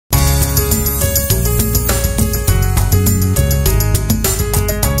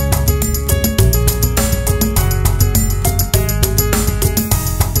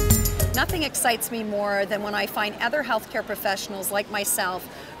excites me more than when I find other healthcare professionals like myself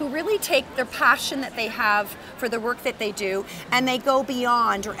who really take their passion that they have for the work that they do and they go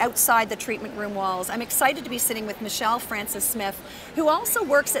beyond or outside the treatment room walls. I'm excited to be sitting with Michelle Francis Smith, who also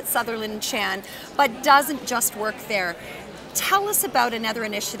works at Sutherland Chan, but doesn't just work there. Tell us about another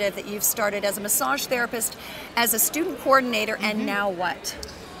initiative that you've started as a massage therapist, as a student coordinator, and now what?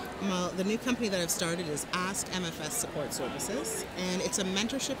 Well, the new company that I've started is Ask MFS Support Services, and it's a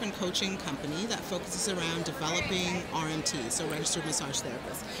mentorship and coaching company that focuses around developing RMTs, so registered massage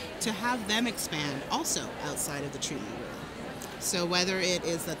therapists, to have them expand also outside of the treatment room. So whether it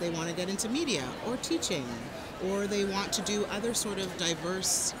is that they want to get into media or teaching, or they want to do other sort of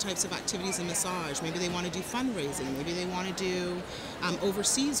diverse types of activities in massage, maybe they want to do fundraising, maybe they want to do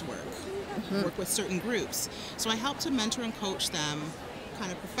overseas work, work with certain groups. So I help to mentor and coach them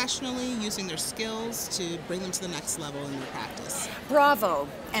kind of professionally, using their skills to bring them to the next level in their practice. Bravo.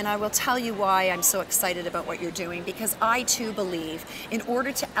 And I will tell you why I'm so excited about what you're doing, because I too believe in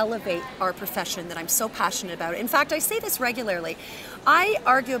order to elevate our profession that I'm so passionate about. In fact, I say this regularly. I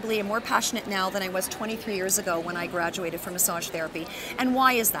arguably am more passionate now than I was 23 years ago when I graduated from massage therapy. And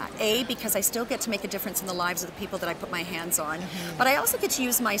why is that? A, because I still get to make a difference in the lives of the people that I put my hands on, but I also get to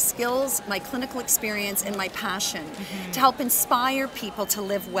use my skills, my clinical experience, and my passion to help inspire people to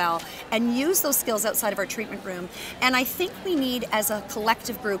live well and use those skills outside of our treatment room. And I think we need, as a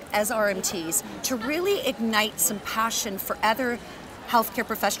collective group, as RMTs, to really ignite some passion for other healthcare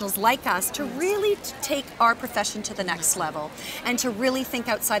professionals like us to really take our profession to the next level and to really think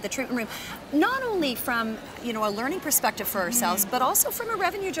outside the treatment room, not only from a learning perspective for ourselves, but also from a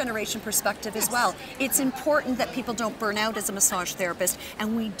revenue generation perspective as well. It's important that people don't burn out as a massage therapist,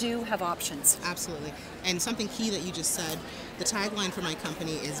 and we do have options. Absolutely. And something key that you just said, the tagline for my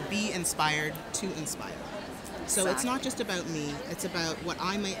company is be inspired to inspire. So it's not just about me, it's about what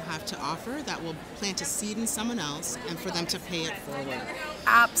I might have to offer that will plant a seed in someone else and for them to pay it forward.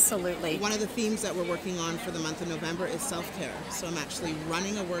 Absolutely. One of the themes that we're working on for the month of November is self-care. So I'm actually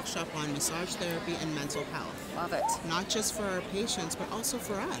running a workshop on massage therapy and mental health. Love it. Not just for our patients, but also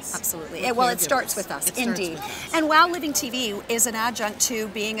for us. Absolutely. Well, it starts with us, indeed. And Wow Living TV is an adjunct to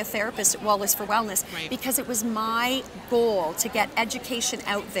being a therapist at Wallis for Wellness, because it was my goal to get education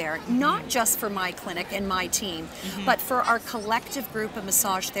out there, not just for my clinic and my team, but for our collective group of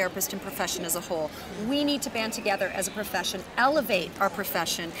massage therapists and profession as a whole. We need to band together as a profession, elevate our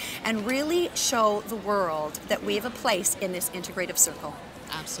profession, and really show the world that we have a place in this integrative circle.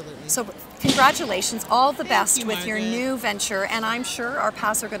 Absolutely. So congratulations, all the best with your Margaret. new venture, and I'm sure our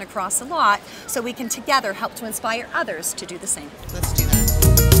paths are going to cross a lot, so we can together help to inspire others to do the same. Let's do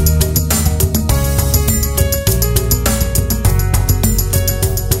that.